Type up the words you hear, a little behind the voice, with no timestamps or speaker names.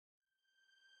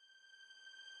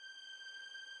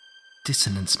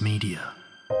Dissonance Media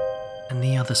and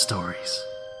the Other Stories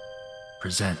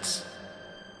presents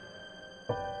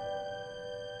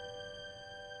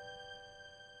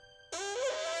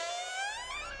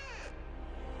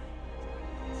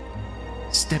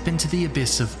Step into the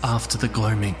abyss of After the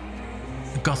Gloaming,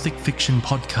 a gothic fiction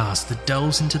podcast that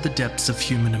delves into the depths of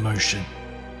human emotion.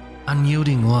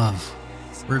 Unyielding love,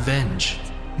 revenge,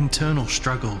 internal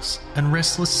struggles, and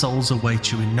restless souls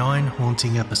await you in 9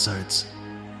 haunting episodes,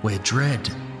 where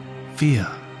dread, fear,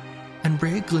 and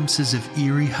rare glimpses of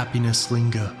eerie happiness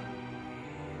linger.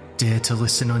 Dare to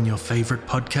listen on your favourite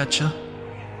podcatcher?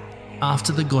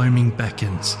 After the Gloaming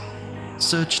beckons.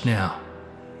 Search now,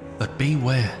 but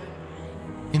beware.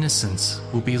 Innocence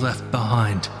will be left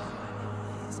behind.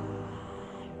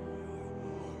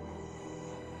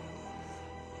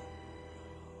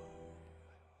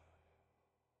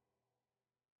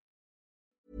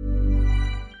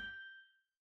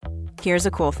 Here's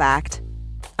a cool fact.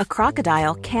 A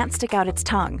crocodile can't stick out its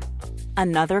tongue.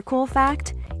 Another cool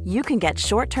fact, you can get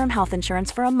short-term health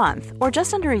insurance for a month or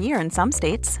just under a year in some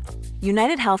states.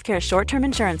 United Healthcare short-term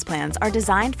insurance plans are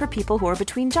designed for people who are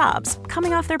between jobs,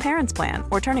 coming off their parents' plan,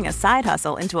 or turning a side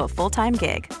hustle into a full-time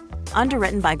gig.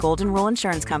 Underwritten by Golden Rule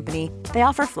Insurance Company, they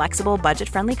offer flexible,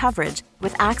 budget-friendly coverage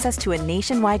with access to a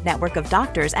nationwide network of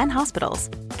doctors and hospitals.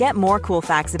 Get more cool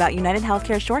facts about United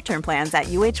Healthcare short-term plans at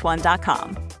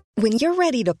uh1.com. When you're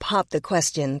ready to pop the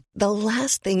question, the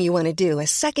last thing you want to do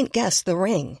is second-guess the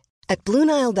ring. At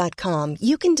BlueNile.com,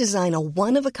 you can design a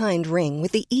one-of-a-kind ring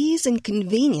with the ease and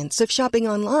convenience of shopping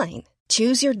online.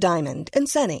 Choose your diamond and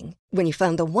setting. When you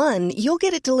find the one, you'll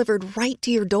get it delivered right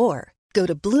to your door. Go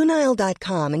to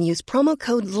BlueNile.com and use promo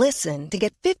code LISTEN to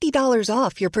get $50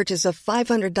 off your purchase of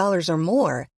 $500 or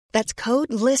more. That's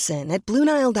code LISTEN at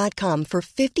BlueNile.com for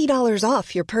 $50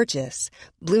 off your purchase.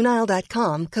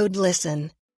 BlueNile.com, code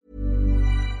LISTEN.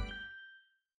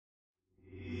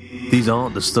 These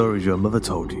aren't the stories your mother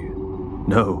told you.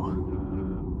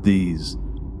 No, these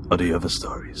are the other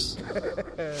stories.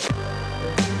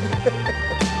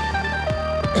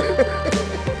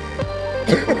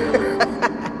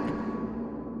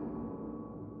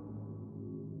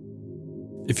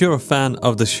 If you're a fan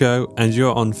of the show and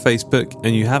you're on Facebook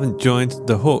and you haven't joined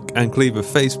the Hawk and Cleaver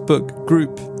Facebook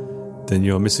group, then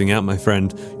you're missing out, my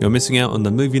friend. You're missing out on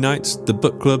the movie nights, the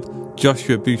book club,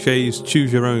 Joshua Boucher's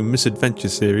Choose Your Own Misadventure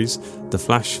series, the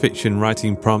flash fiction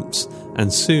writing prompts, and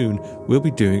soon we'll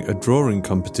be doing a drawing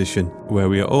competition where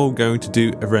we are all going to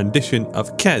do a rendition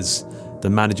of Kez, the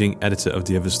managing editor of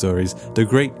The Other Stories, the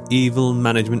great evil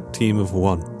management team of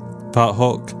one, part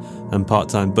hawk and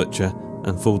part-time butcher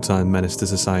and full-time menace to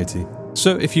society.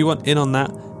 So if you want in on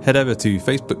that, head over to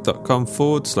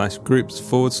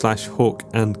facebook.com/groups/hawk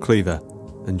and cleaver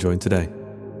and join today.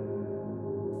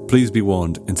 Please be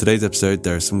warned, in today's episode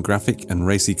there is some graphic and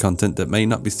racy content that may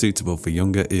not be suitable for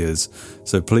younger ears,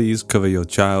 so please cover your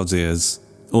child's ears.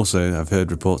 Also, I've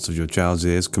heard reports of your child's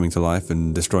ears coming to life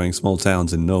and destroying small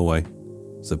towns in Norway,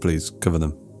 so please cover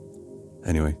them.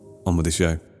 Anyway, on with the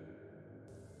show.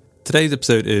 Today's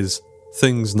episode is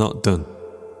Things Not Done,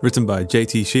 written by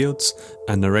J.T. Shields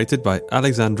and narrated by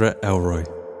Alexandra Elroy.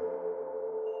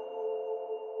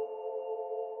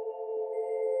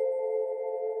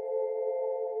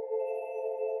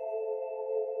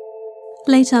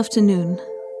 Late afternoon,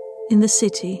 in the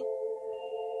city,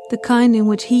 the kind in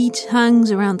which heat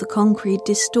hangs around the concrete,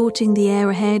 distorting the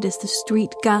air ahead as the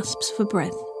street gasps for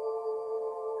breath.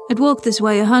 I'd walked this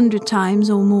way 100 times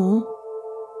or more.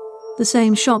 The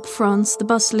same shop fronts, the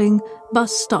bustling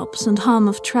bus stops and hum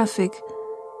of traffic,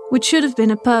 which should have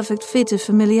been a perfect fit of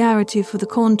familiarity for the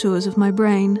contours of my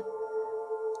brain.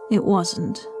 It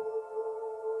wasn't.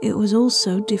 It was all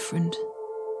so different.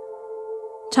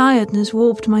 Tiredness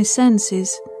warped my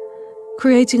senses,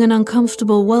 creating an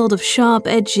uncomfortable world of sharp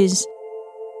edges.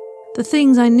 The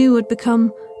things I knew had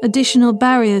become additional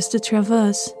barriers to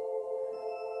traverse.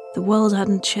 The world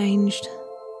hadn't changed.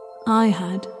 I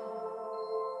had.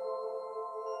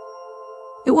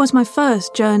 It was my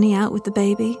first journey out with the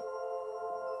baby.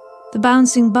 The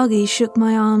bouncing buggy shook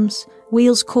my arms,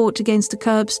 wheels caught against the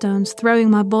curbstones, throwing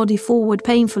my body forward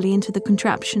painfully into the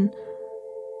contraption.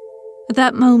 At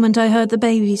that moment I heard the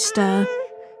baby stir,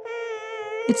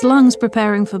 its lungs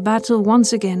preparing for battle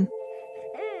once again.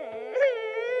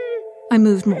 I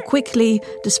moved more quickly,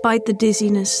 despite the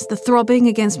dizziness, the throbbing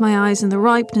against my eyes and the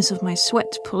ripeness of my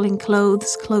sweat pulling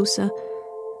clothes closer.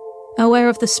 Aware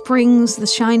of the springs, the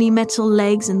shiny metal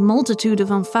legs and multitude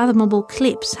of unfathomable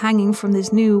clips hanging from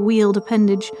this new wheeled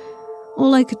appendage,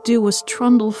 all I could do was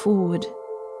trundle forward.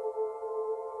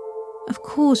 Of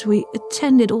course, we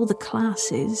attended all the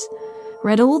classes,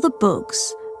 read all the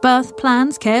books, Birth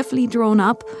plans carefully drawn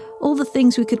up, all the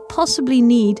things we could possibly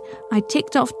need. I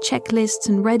ticked off checklists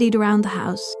and readied around the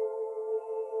house.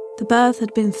 The birth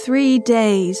had been 3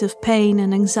 days of pain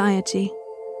and anxiety.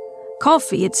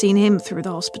 Coffee had seen him through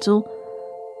the hospital.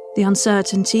 The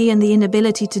uncertainty and the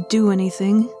inability to do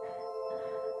anything.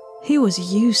 He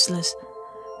was useless.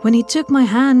 When he took my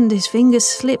hand, his fingers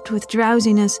slipped with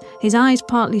drowsiness, his eyes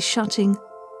partly shutting.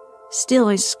 Still,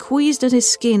 I squeezed at his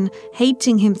skin,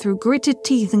 hating him through gritted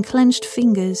teeth and clenched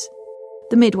fingers.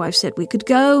 The midwife said we could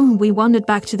go, and we wandered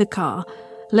back to the car,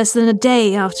 less than a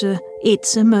day after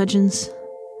its emergence.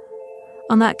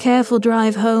 On that careful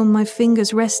drive home, my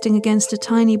fingers resting against a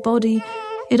tiny body,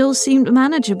 it all seemed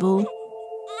manageable.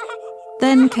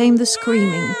 Then came the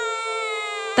screaming.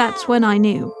 That's when I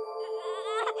knew.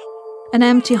 An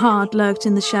empty heart lurked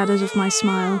in the shadows of my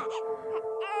smile.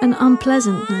 An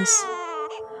unpleasantness.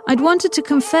 I'd wanted to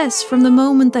confess from the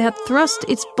moment they had thrust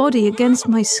its body against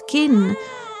my skin.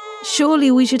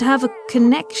 Surely we should have a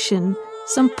connection,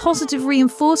 some positive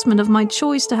reinforcement of my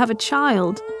choice to have a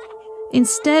child.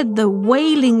 Instead, the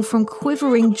wailing from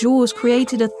quivering jaws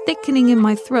created a thickening in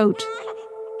my throat.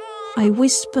 I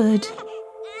whispered.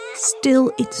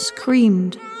 Still it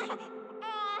screamed.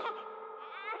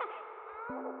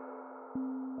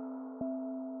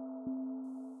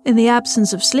 In the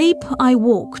absence of sleep, I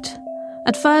walked.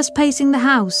 At first pacing the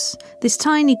house, this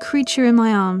tiny creature in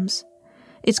my arms.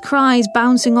 Its cries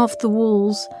bouncing off the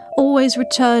walls, always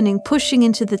returning, pushing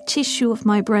into the tissue of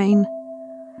my brain.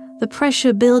 The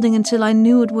pressure building until I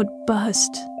knew it would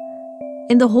burst.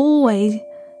 In the hallway,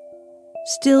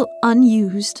 still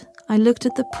unused, I looked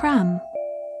at the pram.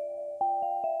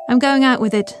 I'm going out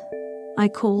with it, I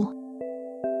call.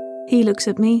 He looks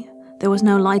at me. There was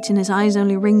no light in his eyes,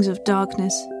 only rings of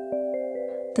darkness.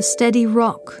 The steady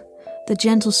rock, the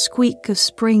gentle squeak of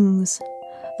springs,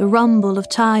 the rumble of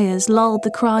tires lulled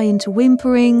the cry into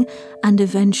whimpering and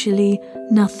eventually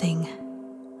nothing.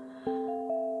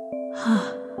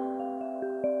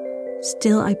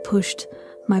 Still I pushed,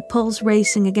 my pulse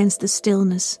racing against the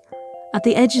stillness. At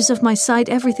the edges of my sight,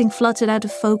 everything fluttered out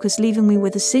of focus, leaving me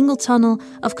with a single tunnel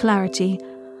of clarity.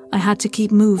 I had to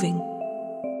keep moving.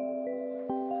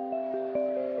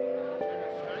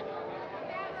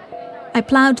 I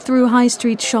ploughed through high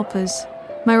street shoppers.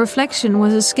 My reflection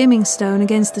was a skimming stone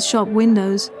against the shop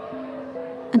windows,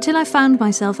 until I found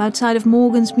myself outside of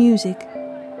Morgan's Music.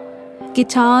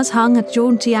 Guitars hung at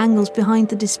jaunty angles behind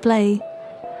the display.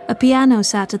 A piano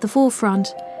sat at the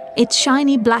forefront, its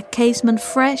shiny black casement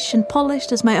fresh and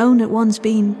polished as my own had once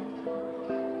been.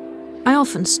 I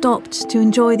often stopped to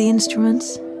enjoy the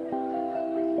instruments.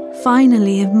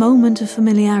 Finally, a moment of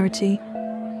familiarity.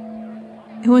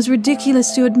 It was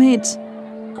ridiculous to admit.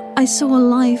 I saw a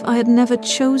life I had never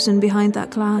chosen behind that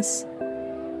glass.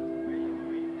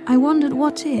 I wondered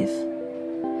what if.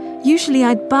 Usually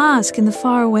I'd bask in the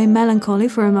faraway melancholy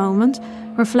for a moment,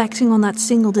 reflecting on that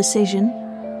single decision.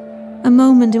 A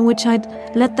moment in which I'd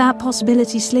let that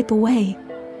possibility slip away.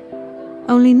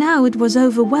 Only now it was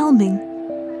overwhelming.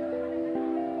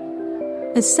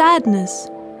 A sadness,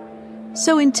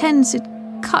 so intense it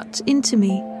cut into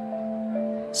me,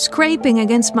 scraping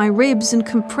against my ribs and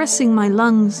compressing my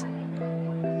lungs.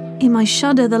 In my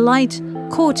shudder, the light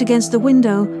caught against the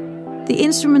window. The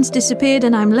instruments disappeared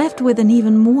and I'm left with an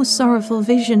even more sorrowful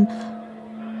vision.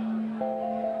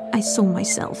 I saw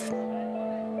myself.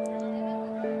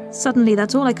 Suddenly,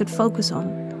 that's all I could focus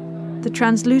on. The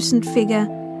translucent figure,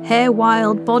 hair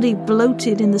wild, body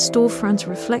bloated in the storefront's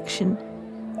reflection.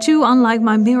 Too unlike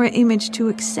my mirror image to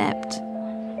accept.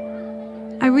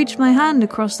 I reached my hand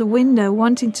across the window,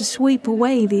 wanting to sweep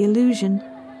away the illusion.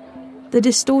 The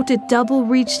distorted double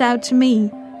reached out to me.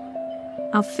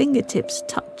 Our fingertips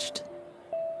touched.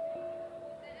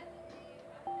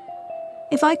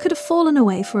 If I could have fallen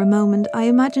away for a moment, I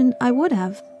imagined I would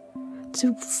have.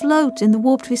 To float in the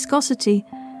warped viscosity,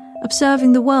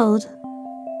 observing the world.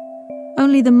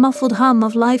 Only the muffled hum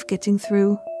of life getting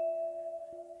through.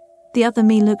 The other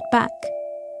me looked back.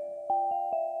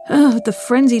 Oh, the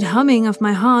frenzied humming of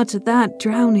my heart at that,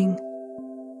 drowning.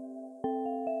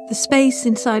 The space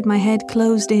inside my head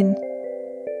closed in,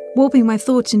 warping my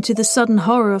thoughts into the sudden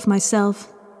horror of myself.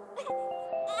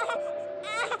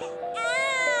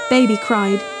 Baby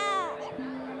cried.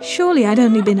 Surely I'd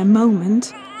only been a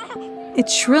moment.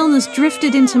 Its shrillness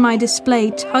drifted into my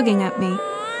display, tugging at me.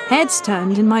 Heads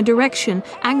turned in my direction,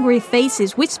 angry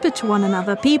faces whispered to one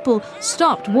another, people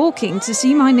stopped walking to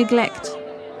see my neglect.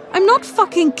 I'm not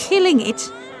fucking killing it!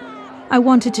 I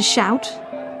wanted to shout,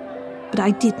 but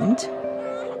I didn't.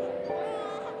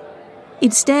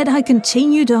 Instead, I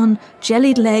continued on,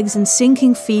 jellied legs and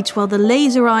sinking feet while the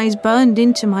laser eyes burned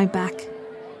into my back.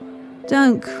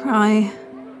 Don't cry.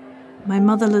 My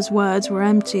motherless words were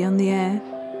empty on the air.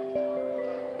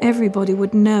 Everybody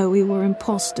would know we were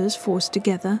impostors forced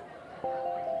together.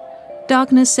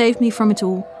 Darkness saved me from it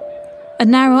all. A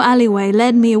narrow alleyway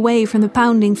led me away from the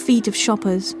pounding feet of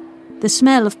shoppers. The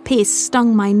smell of piss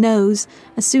stung my nose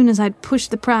as soon as I'd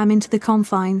pushed the pram into the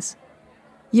confines.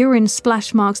 Urine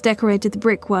splash marks decorated the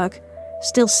brickwork,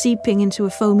 still seeping into a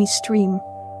foamy stream.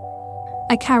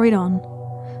 I carried on.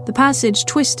 The passage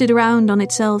twisted around on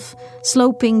itself,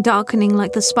 sloping, darkening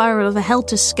like the spiral of a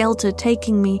helter-skelter,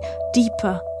 taking me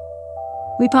deeper.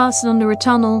 We passed under a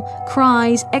tunnel,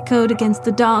 cries echoed against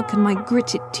the dark and my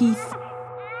gritted teeth.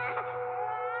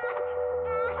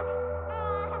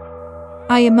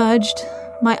 I emerged,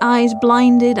 my eyes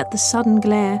blinded at the sudden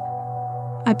glare.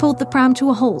 I pulled the pram to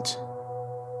a halt.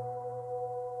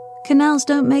 Canals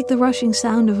don't make the rushing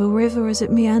sound of a river as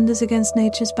it meanders against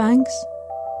nature's banks.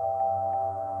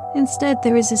 Instead,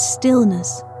 there is a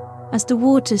stillness as the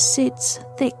water sits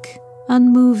thick,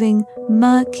 unmoving,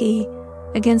 murky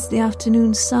against the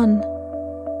afternoon sun.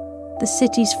 The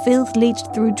city's filth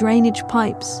leached through drainage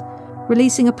pipes,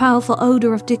 releasing a powerful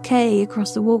odour of decay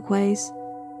across the walkways.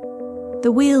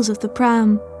 The wheels of the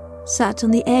pram sat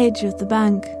on the edge of the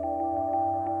bank.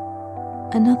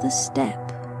 Another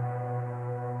step,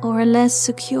 or a less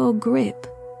secure grip,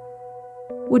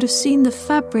 would have seen the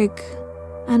fabric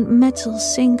and metal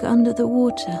sink under the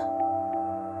water.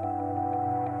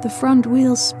 The front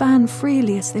wheels span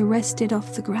freely as they rested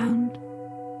off the ground.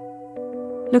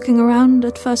 Looking around,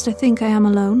 at first I think I am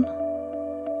alone,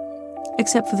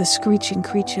 except for the screeching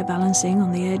creature balancing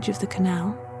on the edge of the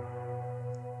canal.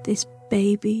 This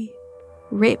baby,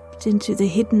 ripped into the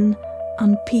hidden,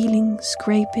 unpeeling,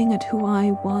 scraping at who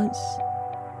I was.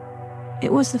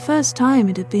 It was the first time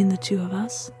it had been the two of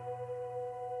us.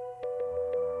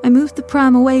 I moved the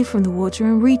pram away from the water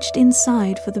and reached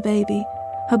inside for the baby.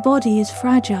 Her body is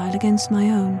fragile against my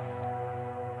own.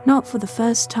 Not for the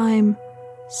first time,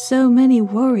 so many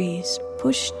worries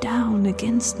pushed down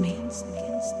against me.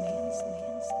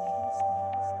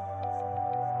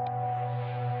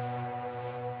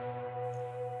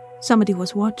 Somebody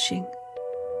was watching.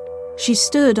 She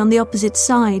stood on the opposite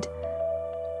side,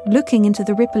 looking into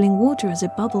the rippling water as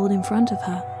it bubbled in front of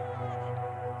her.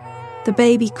 The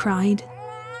baby cried,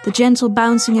 the gentle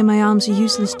bouncing in my arms a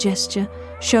useless gesture,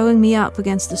 showing me up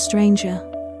against the stranger.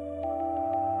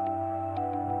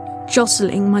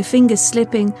 Jostling, my fingers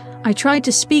slipping, I tried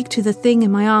to speak to the thing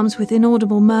in my arms with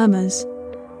inaudible murmurs.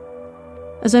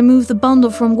 As I moved the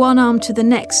bundle from one arm to the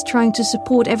next, trying to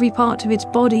support every part of its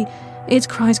body, its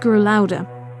cries grew louder.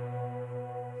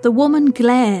 The woman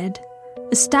glared,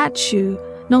 a statue,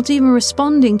 not even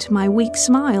responding to my weak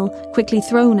smile, quickly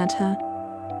thrown at her.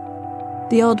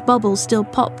 The odd bubble still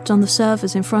popped on the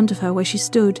surface in front of her where she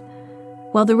stood,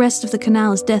 while the rest of the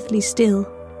canal is deathly still.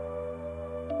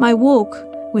 My walk,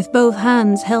 with both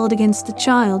hands held against the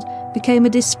child, became a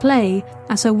display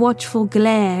as her watchful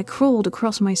glare crawled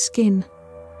across my skin.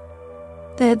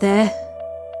 There,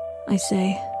 I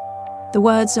say. The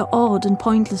words are odd and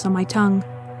pointless on my tongue.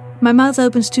 My mouth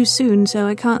opens too soon, so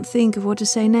I can't think of what to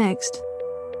say next.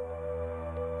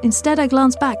 Instead, I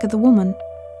glance back at the woman.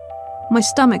 My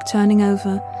stomach turning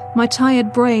over, my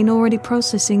tired brain already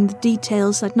processing the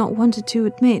details I'd not wanted to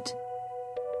admit.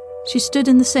 She stood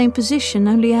in the same position,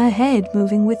 only her head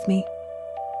moving with me.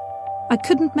 I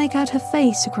couldn't make out her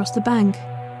face across the bank,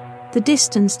 the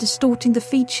distance distorting the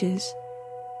features.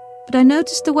 But I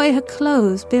noticed the way her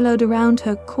clothes billowed around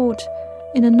her, caught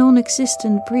in a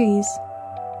non-existent breeze.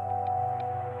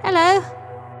 "Hello?"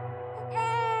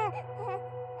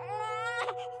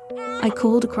 I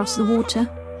called across the water,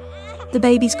 the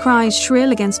baby's cries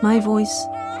shrill against my voice.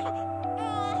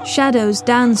 Shadows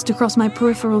danced across my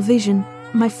peripheral vision,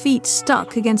 my feet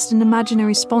stuck against an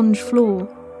imaginary sponge floor.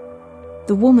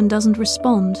 The woman doesn't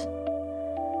respond.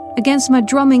 Against my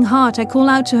drumming heart, I call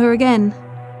out to her again.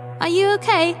 "Are you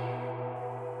okay?"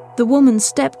 The woman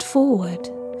stepped forward,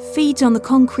 feet on the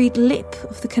concrete lip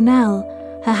of the canal,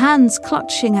 her hands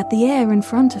clutching at the air in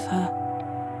front of her.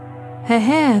 Her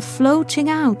hair floating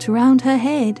out around her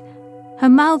head, her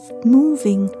mouth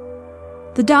moving,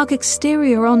 the dark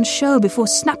exterior on show before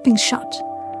snapping shut,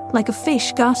 like a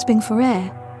fish gasping for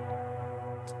air.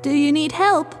 "Do you need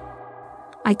help?"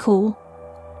 I call.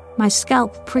 My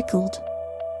scalp prickled.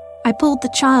 I pulled the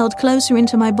child closer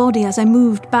into my body as I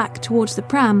moved back towards the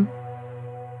pram.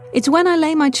 It's when I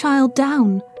lay my child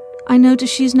down, I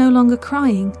notice she is no longer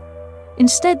crying.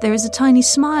 Instead, there is a tiny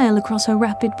smile across her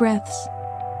rapid breaths.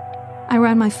 I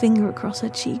ran my finger across her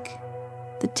cheek.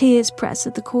 The tears press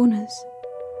at the corners.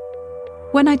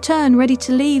 When I turn, ready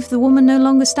to leave, the woman no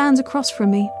longer stands across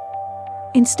from me.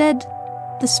 Instead,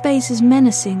 The space is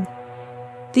menacing.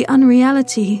 The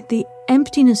unreality, the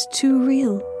emptiness too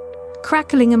real,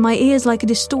 crackling in my ears like a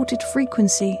distorted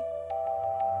frequency.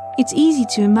 It's easy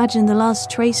to imagine the last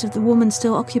trace of the woman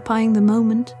still occupying the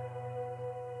moment.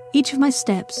 Each of my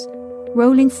steps,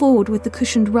 rolling forward with the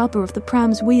cushioned rubber of the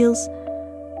pram's wheels,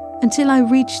 until I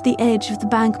reach the edge of the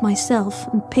bank myself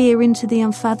and peer into the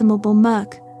unfathomable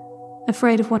murk,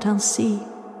 afraid of what I'll see.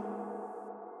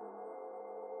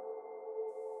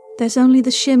 There's only the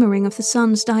shimmering of the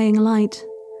sun's dying light,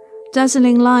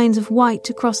 dazzling lines of white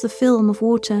across the film of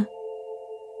water.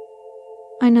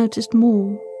 I noticed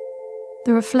more.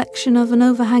 The reflection of an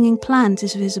overhanging plant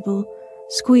is visible,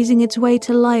 squeezing its way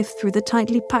to life through the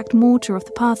tightly packed mortar of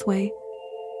the pathway.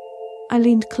 I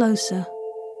leaned closer.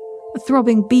 A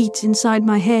throbbing beat inside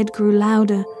my head grew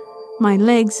louder, my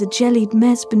legs a jellied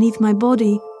mess beneath my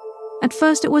body. At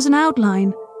first it was an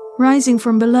outline, rising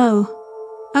from below.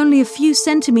 Only a few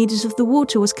centimeters of the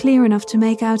water was clear enough to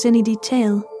make out any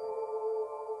detail.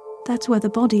 That's where the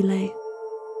body lay.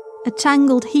 A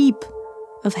tangled heap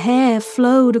of hair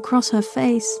flowed across her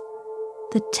face.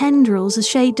 The tendrils, a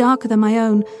shade darker than my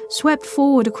own, swept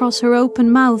forward across her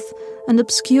open mouth and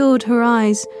obscured her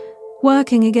eyes,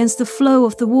 working against the flow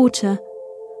of the water.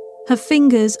 Her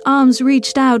fingers, arms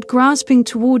reached out, grasping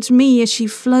towards me as she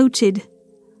floated.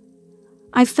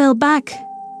 I fell back,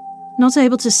 not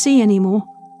able to see anymore.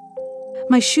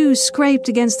 My shoes scraped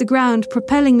against the ground,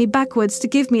 propelling me backwards to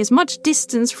give me as much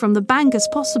distance from the bank as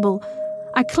possible.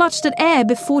 I clutched at air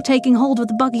before taking hold of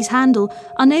the buggy's handle,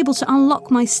 unable to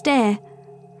unlock my stare.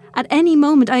 At any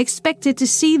moment I expected to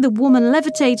see the woman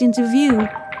levitate into view,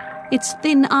 its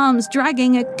thin arms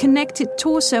dragging a connected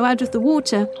torso out of the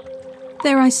water.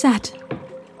 There I sat,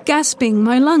 gasping.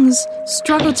 My lungs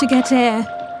struggled to get air,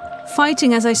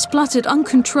 fighting as I spluttered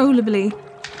uncontrollably.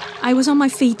 I was on my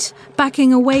feet,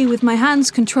 backing away with my hands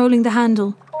controlling the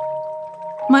handle.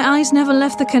 My eyes never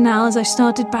left the canal as I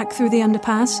started back through the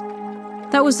underpass.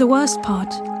 That was the worst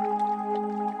part.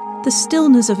 The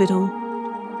stillness of it all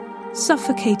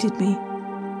suffocated me,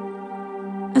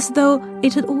 as though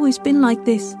it had always been like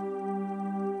this,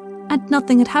 and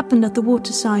nothing had happened at the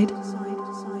waterside.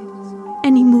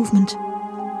 Any movement,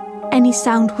 any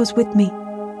sound was with me.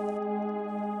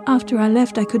 After I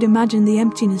left, I could imagine the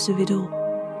emptiness of it all,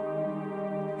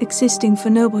 existing for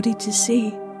nobody to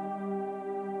see.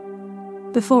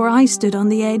 Before I stood on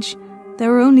the edge, there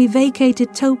were only vacated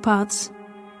towpaths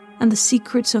and the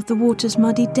secrets of the water's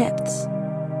muddy depths.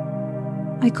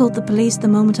 I called the police the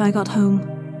moment I got home.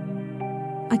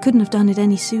 I couldn't have done it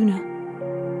any sooner.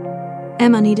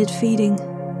 Emma needed feeding.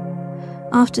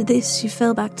 After this, she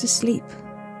fell back to sleep.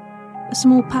 A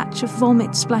small patch of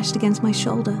vomit splashed against my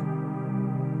shoulder.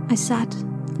 I sat,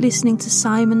 listening to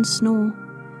Simon snore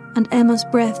and Emma's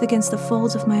breath against the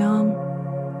folds of my arm.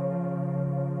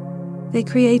 They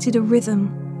created a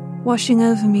rhythm, washing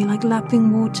over me like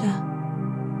lapping water,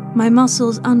 my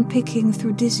muscles unpicking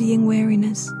through dizzying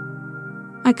weariness.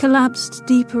 I collapsed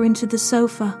deeper into the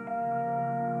sofa.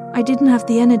 I didn't have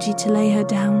the energy to lay her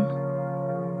down.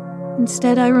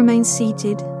 Instead, I remained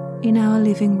seated in our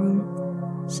living room,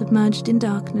 submerged in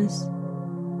darkness,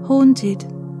 haunted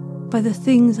by the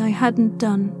things I hadn't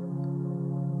done.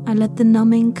 I let the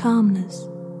numbing calmness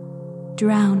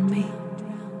drown me.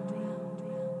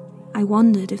 I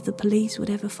wondered if the police would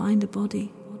ever find a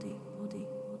body.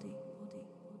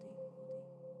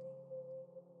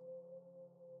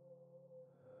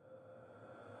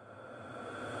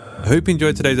 I hope you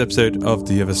enjoyed today's episode of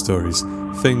The Other Stories.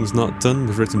 Things Not Done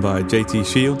was written by JT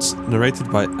Shields,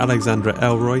 narrated by Alexandra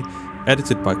Elroy,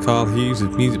 edited by Carl Hughes,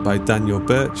 with music by Daniel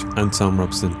Birch and Tom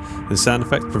Robson, and sound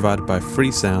effects provided by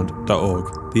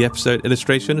freesound.org. The episode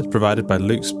illustration is provided by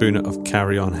Luke Spooner of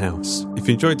Carry On House. If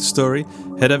you enjoyed the story,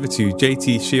 head over to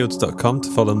jtshields.com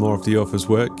to follow more of the author's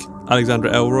work.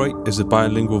 Alexandra Elroy is a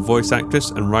bilingual voice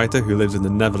actress and writer who lives in the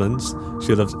Netherlands.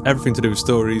 She loves everything to do with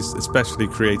stories, especially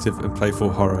creative and playful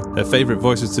horror. Her favourite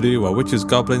voices to do are witches,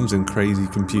 goblins and crazy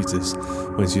computers.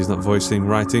 When she's not voicing,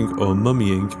 writing or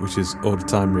mummying, which is all the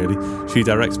time really, she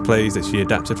directs plays that she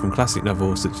adapted from classic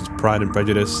novels such as Pride and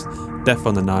Prejudice, Death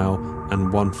on the Nile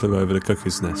and One Flew Over the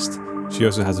Cuckoo's Nest. She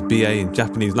also has a BA in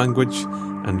Japanese language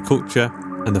and culture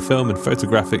and the Film and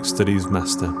Photographic Studies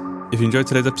Master. If you enjoyed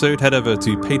today's episode, head over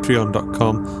to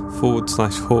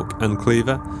patreon.com/Hawk and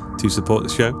Cleaver to support the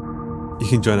show. You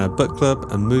can join our book club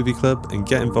and movie club and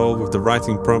get involved with the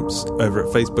writing prompts over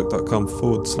at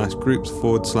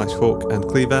facebook.com/groups/Hawk and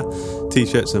Cleaver.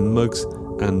 T-shirts and mugs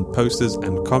and posters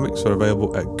and comics are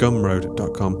available at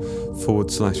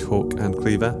gumroad.com/Hawk and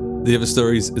Cleaver. The Other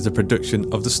Stories is a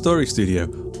production of The Story Studio.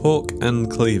 Hawk and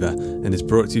Cleaver and is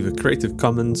brought to you with a Creative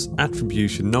Commons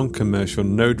Attribution Non-Commercial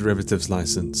No Derivatives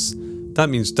license. That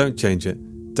means don't change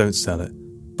it, don't sell it,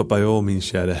 but by all means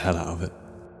share the hell out of it.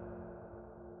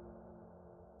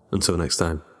 Until next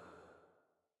time.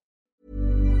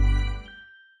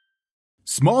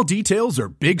 Small details are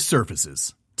big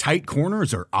surfaces. Tight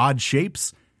corners are odd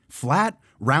shapes. Flat,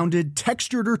 rounded,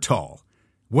 textured, or tall.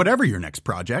 Whatever your next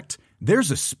project,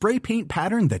 there's a spray paint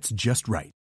pattern that's just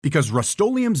right. Because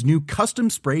Rust-Oleum's new Custom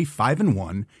Spray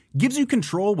 5-in-1 gives you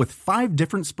control with 5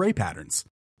 different spray patterns.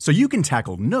 So you can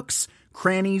tackle nooks,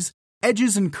 crannies,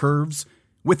 edges, and curves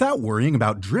without worrying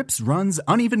about drips, runs,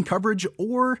 uneven coverage,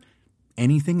 or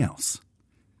anything else.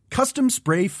 Custom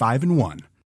Spray 5-in-1.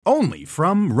 Only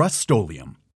from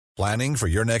Rust-Oleum. Planning for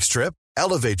your next trip?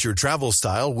 Elevate your travel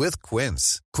style with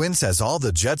Quince. Quince has all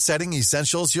the jet-setting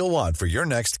essentials you'll want for your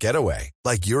next getaway,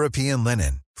 like European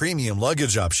linen, premium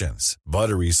luggage options,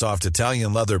 buttery soft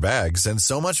Italian leather bags, and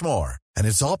so much more. And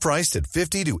it's all priced at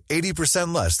 50 to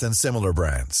 80% less than similar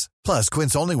brands. Plus,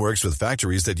 Quince only works with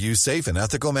factories that use safe and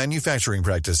ethical manufacturing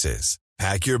practices.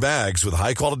 Pack your bags with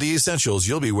high-quality essentials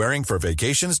you'll be wearing for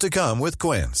vacations to come with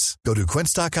Quince. Go to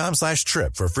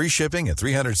quince.com/trip for free shipping and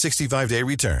 365-day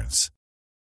returns.